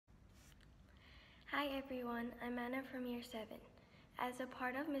Hi everyone, I'm Anna from Year 7. As a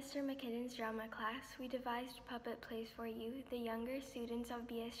part of Mr. McKinnon's drama class, we devised puppet plays for you, the younger students of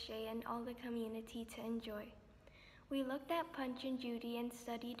BSJ and all the community to enjoy. We looked at Punch and Judy and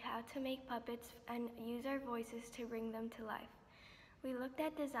studied how to make puppets and use our voices to bring them to life. We looked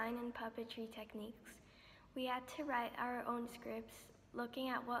at design and puppetry techniques. We had to write our own scripts, looking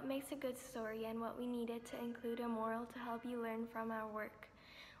at what makes a good story and what we needed to include a moral to help you learn from our work.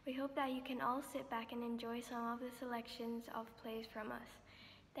 We hope that you can all sit back and enjoy some of the selections of plays from us.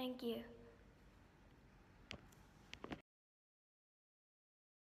 Thank you.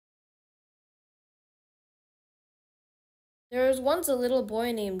 There was once a little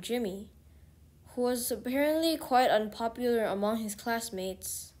boy named Jimmy, who was apparently quite unpopular among his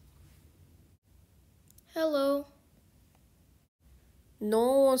classmates. Hello. No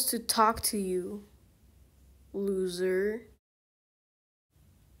one wants to talk to you, loser.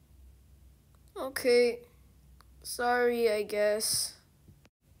 Okay, sorry, I guess.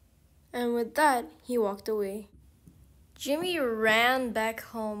 And with that, he walked away. Jimmy ran back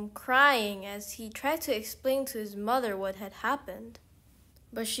home crying as he tried to explain to his mother what had happened.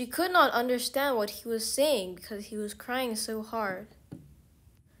 But she could not understand what he was saying because he was crying so hard.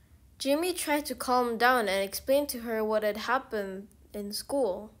 Jimmy tried to calm him down and explain to her what had happened in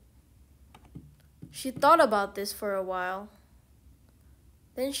school. She thought about this for a while.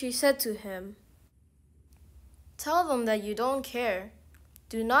 Then she said to him, "Tell them that you don't care.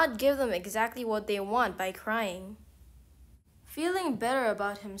 Do not give them exactly what they want by crying." Feeling better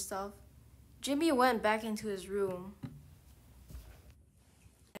about himself, Jimmy went back into his room.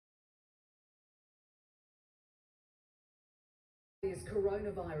 This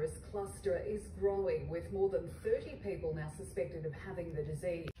coronavirus cluster is growing, with more than 30 people now suspected of having the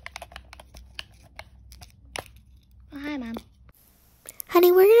disease. Oh, hi, Mom. Honey,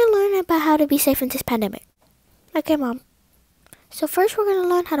 we're going to learn about how to be safe in this pandemic. Okay, Mom. So first we're going to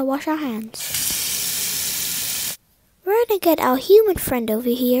learn how to wash our hands. We're going to get our human friend over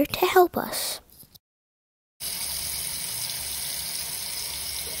here to help us.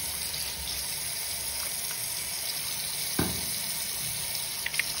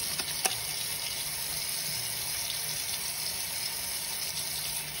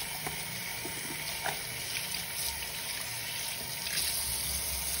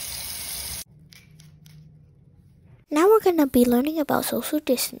 Now we're going to be learning about social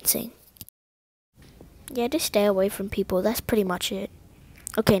distancing. Yeah, just stay away from people. That's pretty much it.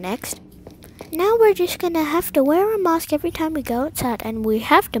 Okay, next. Now we're just going to have to wear a mask every time we go outside, and we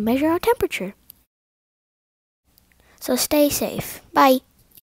have to measure our temperature. So stay safe. Bye.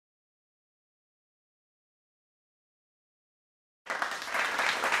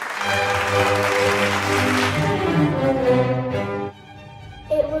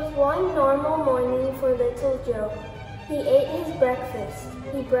 It was one normal morning for little Joe. He ate his breakfast.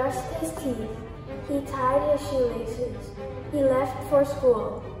 He brushed his teeth. He tied his shoelaces. He left for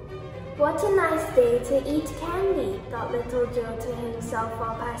school. What a nice day to eat candy, thought little Joe to himself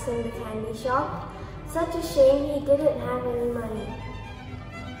while passing the candy shop. Such a shame he didn't have any money.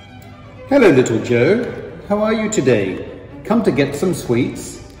 Hello, little Joe. How are you today? Come to get some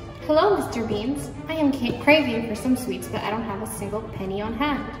sweets? Hello, Mr. Beans. I am craving for some sweets, but I don't have a single penny on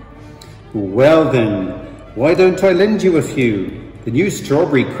hand. Well then, why don't I lend you a few? The new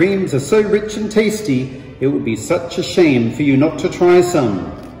strawberry creams are so rich and tasty, it would be such a shame for you not to try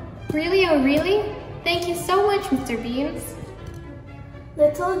some. Really? Oh, really? Thank you so much, Mr. Beans.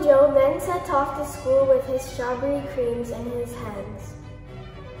 Little Joe then set off to school with his strawberry creams in his hands.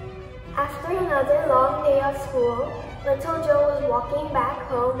 After another long day of school, little Joe was walking back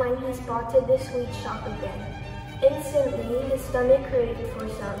home when he spotted the sweet shop again. Instantly, his stomach craved for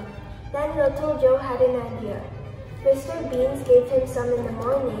some. Then little Joe had an idea. Mr. Beans gave him some in the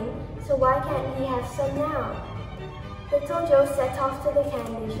morning, so why can't he have some now? Little Joe set off to the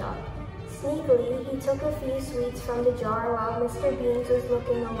candy shop. Sneakily, he took a few sweets from the jar while Mr. Beans was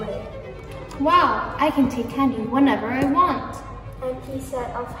looking away. Wow, I can take candy whenever I want. And he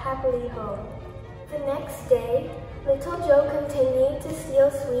set off happily home. The next day, little Joe continued to steal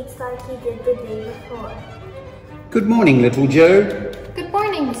sweets like he did the day before. Good morning, little Joe. Good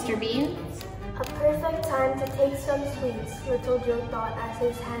morning, Mr. Beans. A perfect time to take some sweets, little Joe thought as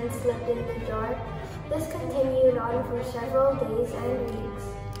his hand slipped in the jar. This continued on for several days and weeks.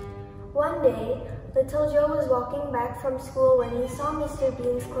 One day, little Joe was walking back from school when he saw Mr.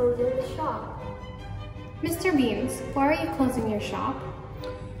 Beans closing the shop. Mr. Beans, why are you closing your shop?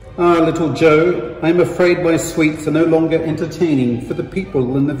 Little Joe, I'm afraid my sweets are no longer entertaining for the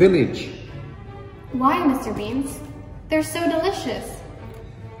people in the village. Why, Mr. Beans? They're so delicious.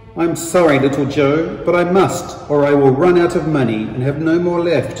 I'm sorry, little Joe, but I must, or I will run out of money and have no more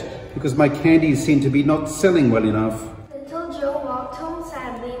left because my candies seem to be not selling well enough. Little Joe walked home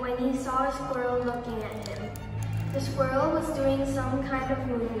sadly when he saw a squirrel looking at him. The squirrel was doing some kind of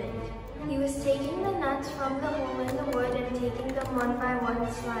movement. He was taking the nuts from the hole in the wood and taking them one by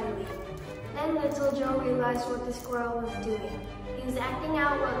one slyly. Then Little Joe realized what the squirrel was doing. He was acting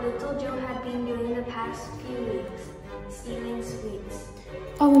out what Little Joe had been doing the past few weeks, stealing sweets.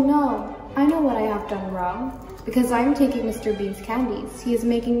 Oh no, I know what I have done wrong. Because I am taking Mr. Bean's candies, he is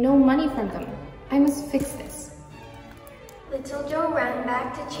making no money from them. I must fix this. Little Joe ran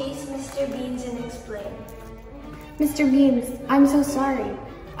back to chase Mr. Beans and explain. Mr. Beans, I'm so sorry.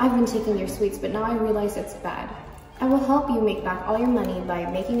 I've been taking your sweets, but now I realize it's bad. I will help you make back all your money by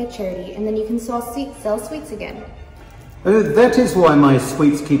making a charity, and then you can sell sweets again. Oh, that is why my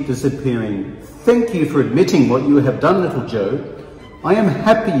sweets keep disappearing. Thank you for admitting what you have done, little Joe. I am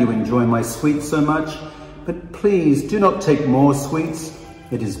happy you enjoy my sweets so much, but please do not take more sweets.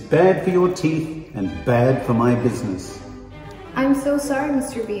 It is bad for your teeth and bad for my business. I'm so sorry,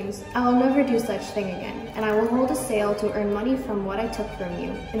 Mr. Beans. I will never do such thing again, and I will hold a sale to earn money from what I took from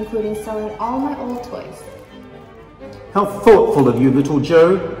you, including selling all my old toys. How thoughtful of you, little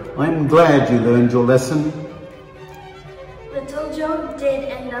Joe. I am glad you learned your lesson. Little Joe did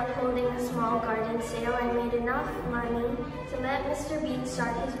end up holding a small garden sale and made enough money to let Mr. Bean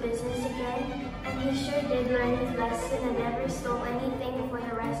start his business again, and he sure did learn his lesson and never stole anything for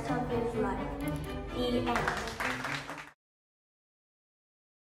the rest of his life. The end.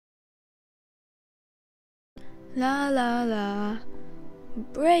 La la la.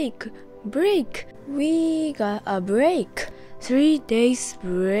 Break, break. We got a break. 3 days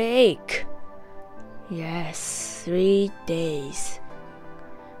break. Yes, 3 days.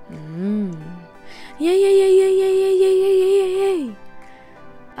 Yay, yay, yay, yay, yay, yay, yay, yay, yay, yay.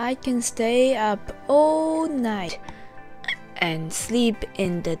 I can stay up all night and sleep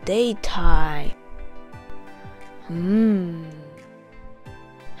in the daytime.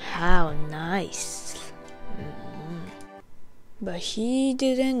 How nice. But he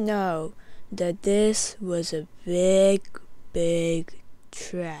didn't know that this was a big, big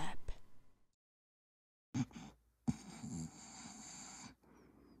trap.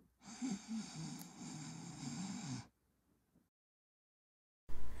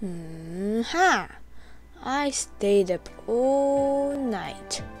 I stayed up all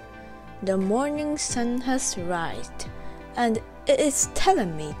night. The morning sun has risen, and it is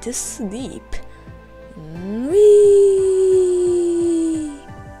telling me to sleep. Whee!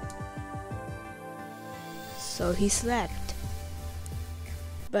 So he slept,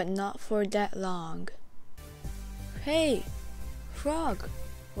 but not for that long. Hey, frog,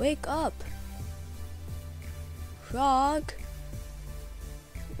 wake up! Frog,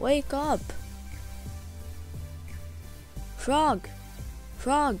 wake up! Frog,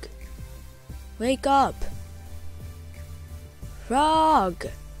 frog, wake up! Frog!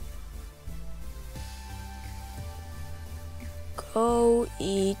 Go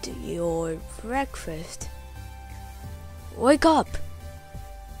eat your breakfast. Wake up!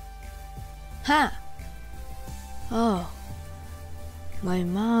 Oh, my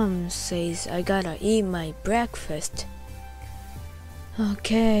mom says I gotta eat my breakfast.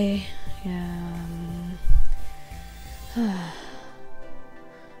 Okay,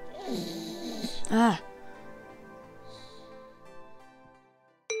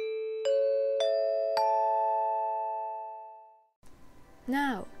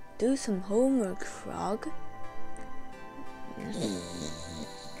 Now, do some homework, Frog.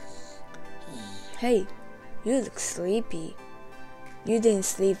 Hey, you look sleepy. You didn't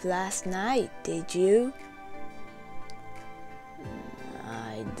sleep last night, did you?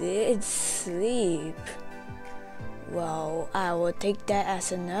 I did sleep. Well, I will take that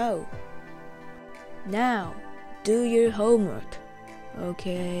as a no. Now, do your homework,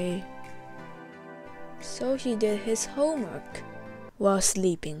 okay? So he did his homework while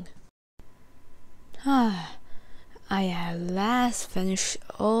sleeping. I at last finished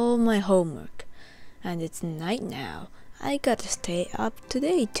all my homework, and it's night now. I gotta stay up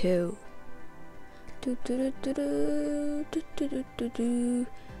today too.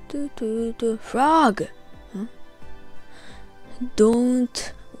 Frog! Huh?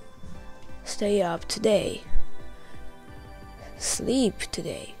 Don't stay up today. Sleep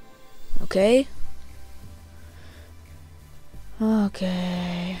today, okay?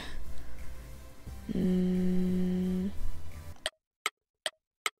 Okay.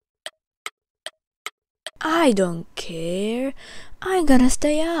 I don't care. I gotta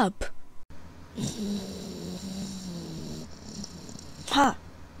stay up.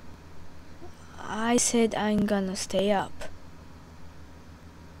 I said I'm gonna stay up.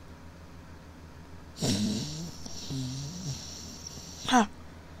 Ha!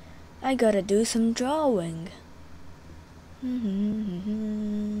 I gotta do some drawing.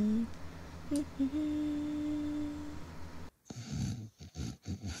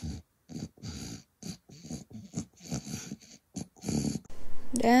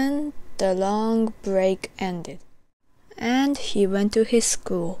 Then the long break ended, and he went to his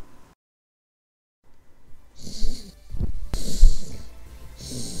school.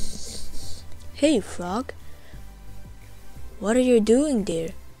 Hey, Frog. What are you doing there?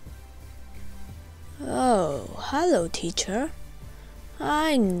 Oh, hello, teacher.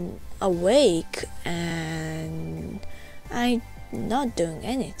 I'm awake and I'm not doing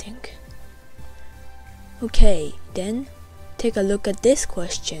anything. Okay, then take a look at this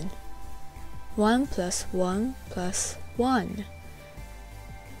question. 1 plus 1 plus 1.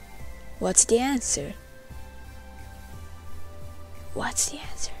 What's the answer? What's the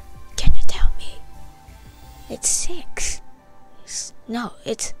answer? Can you tell me? It's 6. No,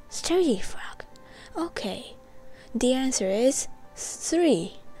 it's 3, Frog. Okay, the answer is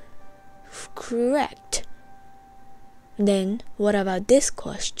 3. Correct. Then what about this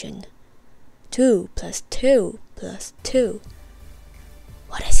question? 2 plus 2 plus 2.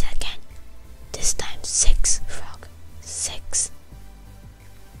 What is it again? This time 6, Frog. 6.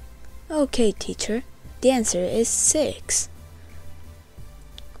 Okay, teacher, the answer is 6.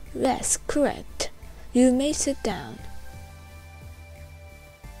 That's correct. You may sit down.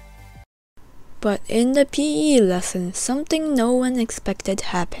 But in the PE lesson, something no one expected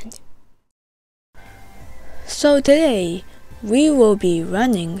happened. So today, we will be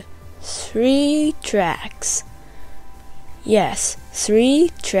running 3 tracks. Yes,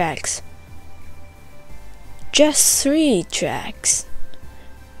 3 tracks. Just 3 tracks.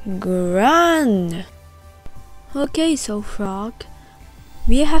 Run! Okay, so Frog,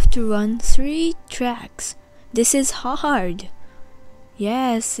 we have to run 3 tracks. This is hard.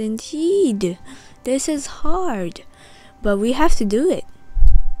 Yes, indeed. This is hard. But we have to do it.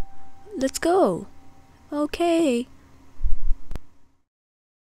 Let's go. Okay.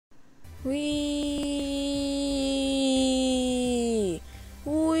 Wee.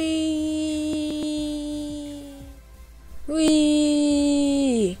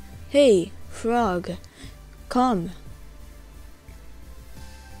 Hey, Frog, come.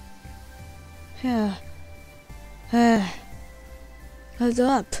 Hold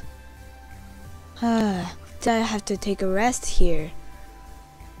up. I have to take a rest here.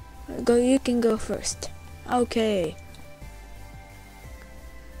 You can go first. Okay.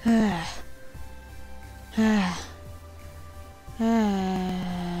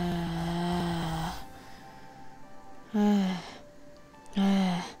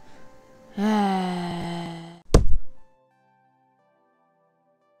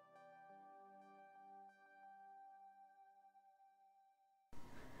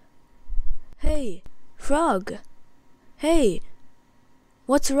 Hey, Frog. Hey,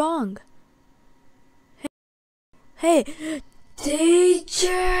 what's wrong? Hey,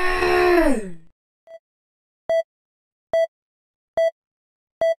 teacher!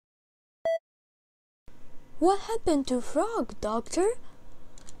 What happened to Frog, Doctor?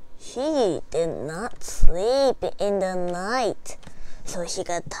 She did not sleep in the night, so she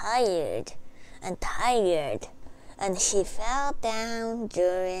got tired, and she fell down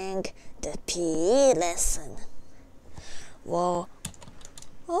during the PE lesson. Well,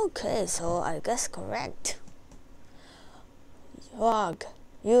 okay, so I guess correct. Frog,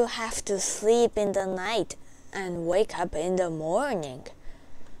 you have to sleep in the night and wake up in the morning,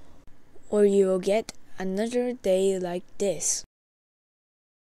 or you'll get another day like this.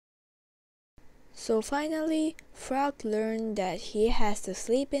 So finally, Frog learned that he has to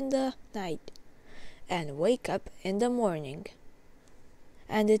sleep in the night and wake up in the morning.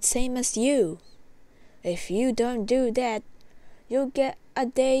 And it's same as you. If you don't do that, you'll get a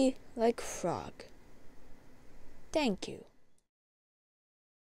day like Frog. Thank you.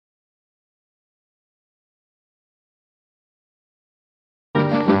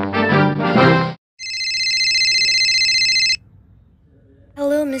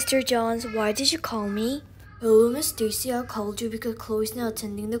 Hello, Mr. Johns. Why did you call me? Hello, Miss Stacy. I called you because Chloe's not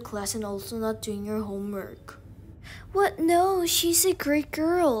attending the class and also not doing her homework. What? No, she's a great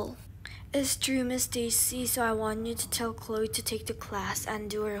girl. It's true, Miss Stacy, so I want you to tell Chloe to take the class and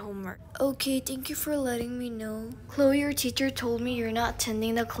do her homework. Okay, thank you for letting me know. Chloe, your teacher told me you're not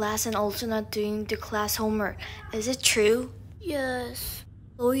attending the class and also not doing the class homework. Is it true? Yes.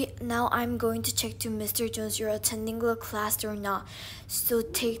 Chloe, now I'm going to check to Mr. Jones you're attending the class or not. So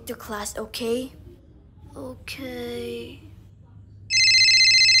take the class, okay? Okay.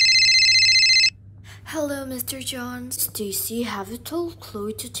 Hello, Mr. Johns. Stacy, have you told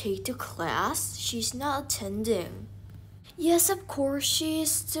Chloe to take the class? She's not attending. Yes, of course. She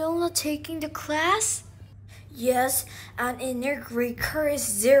is still not taking the class? Yes, and in their grade card is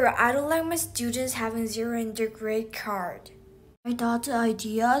 0. I don't like my students having 0 in their grade card. I got the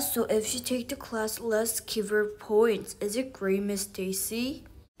idea, so if she take the class, let's give her points. Is it great, Miss Stacy?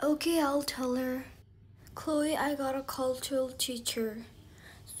 Okay, I'll tell her. Chloe, I got a cultural teacher.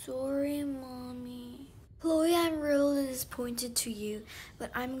 Sorry, Mommy. Chloe, I'm really disappointed to you,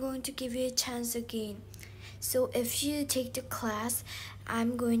 but I'm going to give you a chance again. So if you take the class,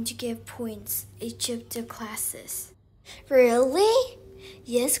 I'm going to give points each of the classes. Really?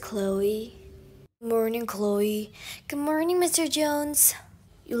 Yes, Chloe. Good morning, Chloe. Good morning, Mr. Jones.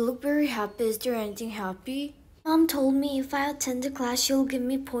 You look very happy. Is there anything happy? Mom told me if I attend the class, she'll give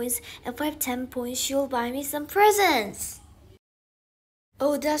me points. If I have 10 points, she'll buy me some presents.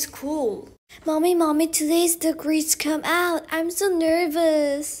 Oh, that's cool. Mommy, today's the grades come out. I'm so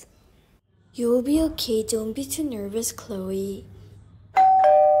nervous. You'll be okay. Don't be too nervous, Chloe.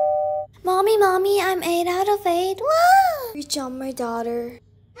 Mommy, I'm 8 out of 8. Woo! Great job, my daughter.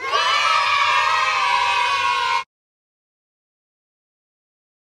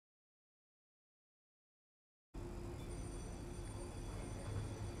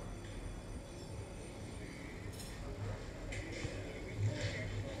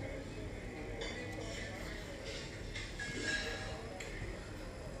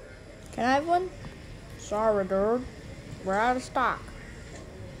 Can I have one? Sorry, dude. We're out of stock.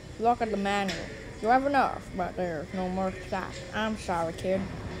 Look at the menu. You have enough, but there's no more stock. I'm sorry, kid.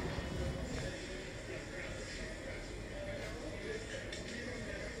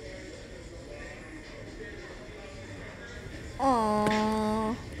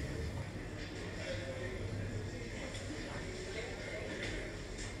 Aww.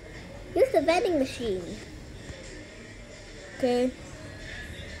 Use the vending machine. Okay.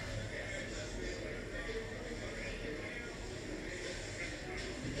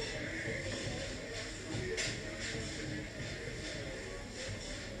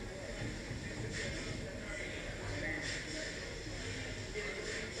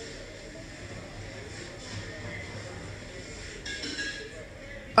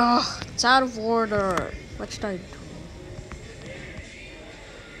 Ugh, it's out of order. What should I do?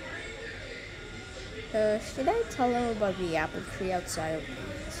 Should I tell them about the apple tree outside of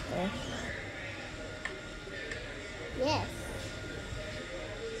the school? Yes.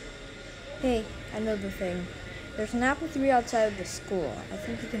 Hey, I know the thing. There's an apple tree outside of the school. I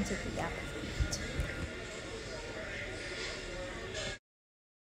think you can take the apple tree.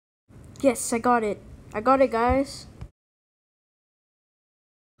 Yes, I got it. I got it, guys.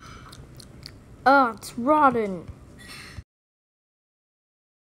 It's rotten.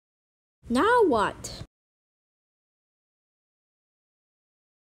 Now what?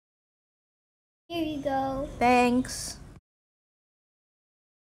 Here you go. Thanks.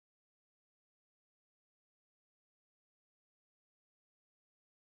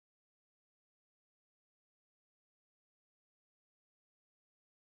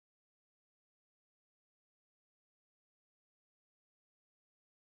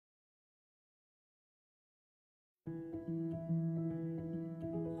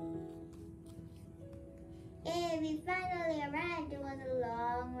 Hey, we finally arrived. It was a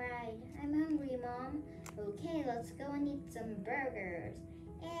long ride. I'm hungry, Mom. Okay, let's go and eat some burgers.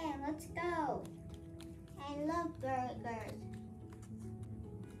 Hey, let's go. I love burgers.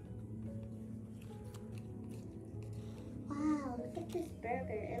 Wow, look at this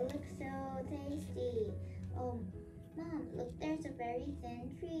burger. It looks so tasty. Oh, Mom, look, there's a very thin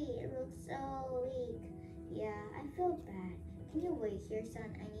tree. It looks so weak. Yeah, I feel bad. Can you wait here,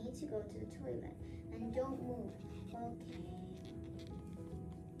 son? I need to go to the toilet. And don't move. Okay.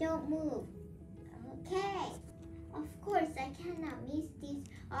 Don't move. Okay. Of course, I cannot miss this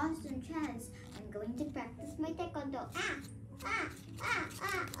awesome chance. I'm going to practice my taekwondo.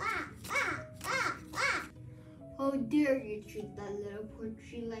 How dare you treat that little poor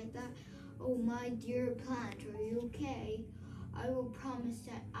tree like that? Oh, my dear plant, are you okay? I will promise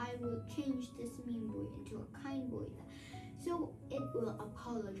that I will change this mean boy into a kind boy, so it will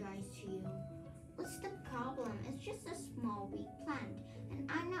apologize to you. What's the problem? It's just a small, weak plant. And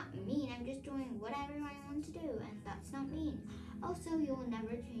I'm not mean. I'm just doing what everyone wants to do. And that's not mean. Also, you will never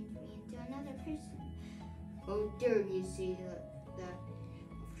change me into another person. How dare you say that?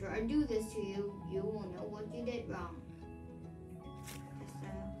 After I do this to you, you will know what you did wrong.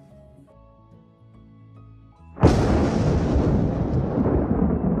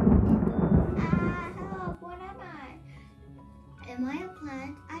 Help!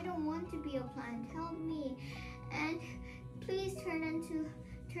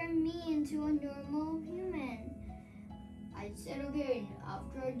 into a normal human. I said again,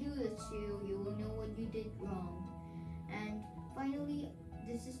 after I do this to you, you will know what you did wrong. And finally,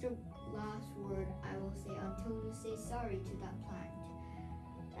 this is the last word I will say until you say sorry to that plant.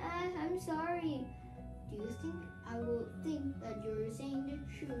 I'm sorry. Do you think I will think that you're saying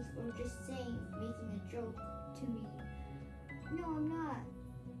the truth or just making a joke to me? No, I'm not.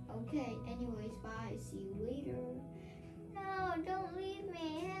 Okay, anyways, bye. See you later. No, don't leave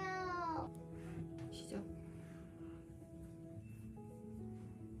me. Help. Stop.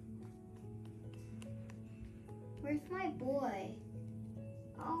 Where's my boy?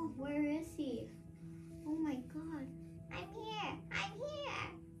 Oh, where is he? Oh my god. I'm here. I'm here.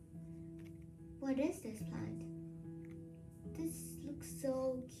 What is this plant? This looks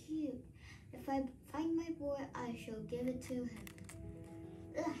so cute. If I find my boy, I shall give it to him.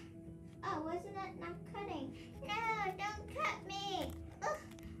 Ugh. Oh, wasn't that not cutting? No, don't cut me. Ugh.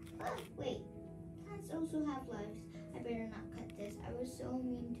 Ugh. Wait, plants also have lives. I better not cut this. I was so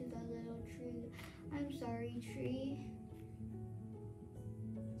mean to the little tree. I'm sorry, tree.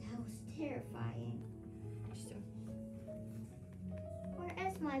 That was terrifying. Where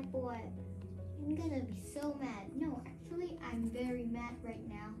is my boy? I'm gonna be so mad. No, actually, I'm very mad right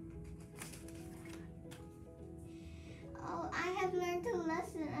now. Oh, I have learned a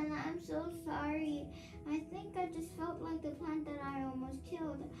lesson and I'm so sorry. I think I just felt like the plant that I almost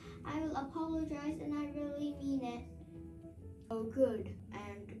killed. I will apologize and I really mean it. Oh, good.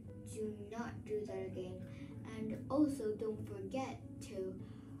 And do not do that again. And also don't forget to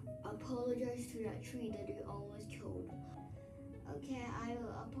apologize to that tree that you almost killed. Okay, I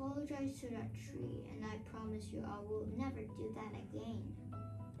will apologize to that tree and I promise you I will never do that again.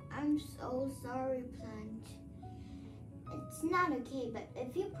 I'm so sorry, plant. It's not okay, but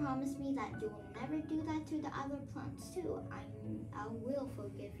if you promise me that you will never do that to the other plants too, I will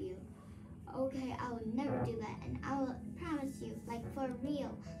forgive you. Okay, I will never do that, and I will promise you, like for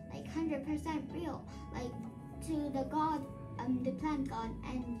real, like 100% real, like to the God, the plant God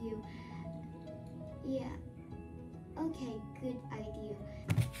and you. Yeah. Okay, good idea.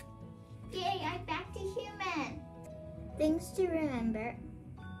 Yay, I'm back to human. Things to remember.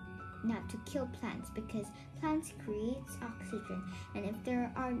 Not to kill plants because plants creates oxygen, and if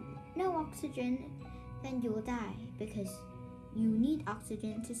there are no oxygen, then you will die because you need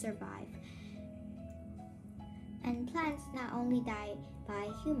oxygen to survive. And plants not only die by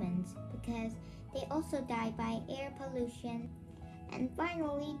humans because they also die by air pollution. And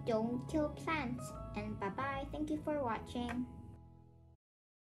finally, don't kill plants. And bye-bye. Thank you for watching.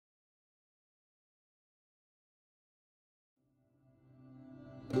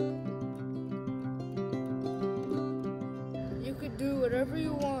 You could do whatever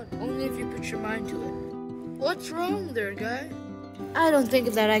you want, only if you put your mind to it. What's wrong there, guy? I don't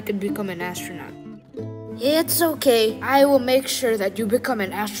think that I could become an astronaut. It's okay. I will make sure that you become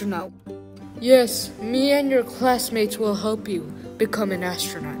an astronaut. Yes, me and your classmates will help you become an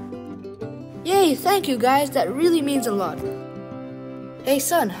astronaut. Yay, thank you guys. That really means a lot. Hey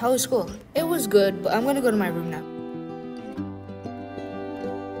son, how was school? It was good, but I'm gonna go to my room now.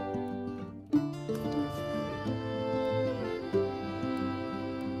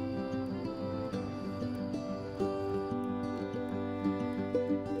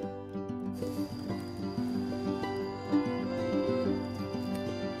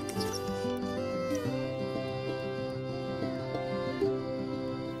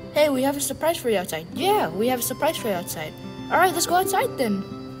 Hey, we have a surprise for you outside. Yeah, we have a surprise for you outside. Alright, let's go outside then.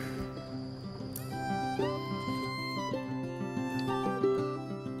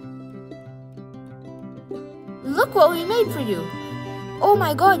 Look what we made for you. Oh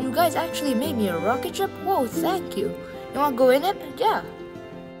my god, you guys actually made me a rocket ship? Whoa, thank you. You wanna go in it? Yeah.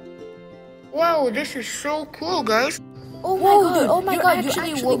 Wow, this is so cool, guys. Oh my god, dude, oh my god, you're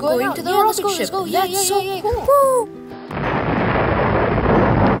actually going to the rocket ship. Let's go. That's so cool. Woo!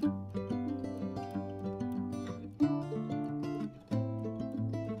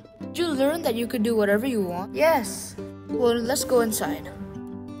 Did you learn that you could do whatever you want? Yes. Well, let's go inside.